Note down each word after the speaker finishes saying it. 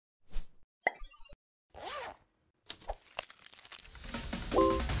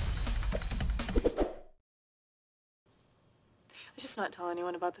Just not tell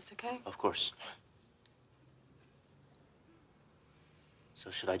anyone about this, okay? Of course. So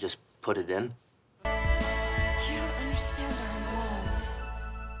should I just put it in? You don't understand our love.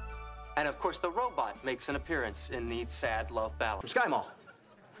 And of course, the robot makes an appearance in the sad love ballad. From Sky Mall.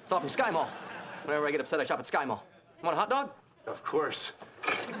 It's all from Sky Mall. Whenever I get upset, I shop at Sky Mall. You want a hot dog? Of course.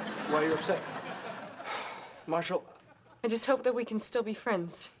 Why are you upset? Marshall. I just hope that we can still be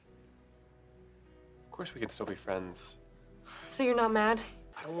friends. Of course we could still be friends. So you're not mad?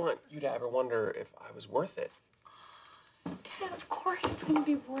 I don't want you to ever wonder if I was worth it. Dad, of course it's gonna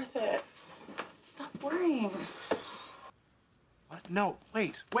be worth it. Stop worrying. What? No,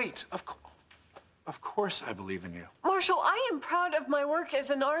 wait. Of course I believe in you. Marshall, I am proud of my work as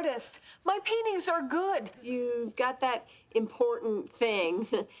an artist. My paintings are good. You've got that important thing.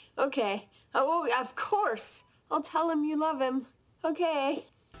 Okay. Oh, of course. I'll tell him you love him. Okay.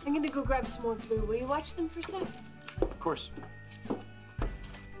 I'm gonna go grab some more food. Will you watch them for a sec? Of course.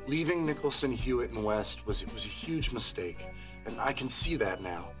 Leaving Nicholson, Hewitt, and West was a huge mistake, and I can see that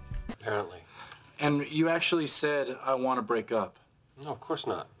now. Apparently. And you actually said, I want to break up. No, of course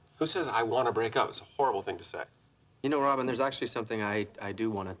not. Who says I want to break up? It's a horrible thing to say. You know, Robin, there's actually something I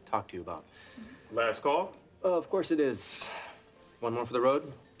do want to talk to you about. Last call? Of course it is. One more for the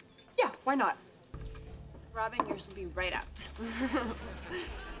road? Yeah, why not? Robin, yours will be right out.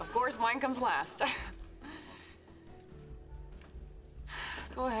 Of course, mine comes last.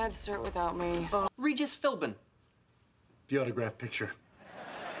 Go ahead, start without me. Regis Philbin. The autograph picture.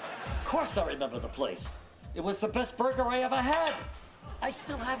 Of course I remember the place. It was the best burger I ever had. I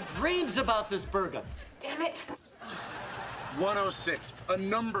still have dreams about this burger. Damn it. 106, a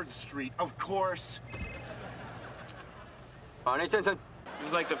numbered street, of course. Arne Stinson. This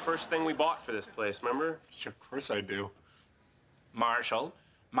is like the first thing we bought for this place, remember? Of course I do. Marshall,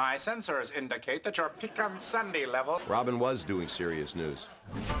 my sensors indicate that your piquant Sunday level... Robin was doing serious news.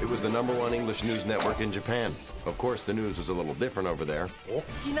 It was the #1 English news network in Japan. Of course, the news was a little different over there.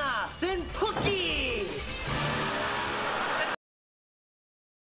 Okina Senpuki!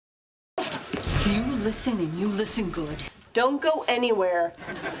 You listen and you listen good. Don't go anywhere.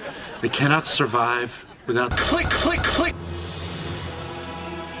 They cannot survive without... Click, click, click!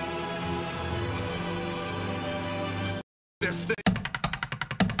 This thing...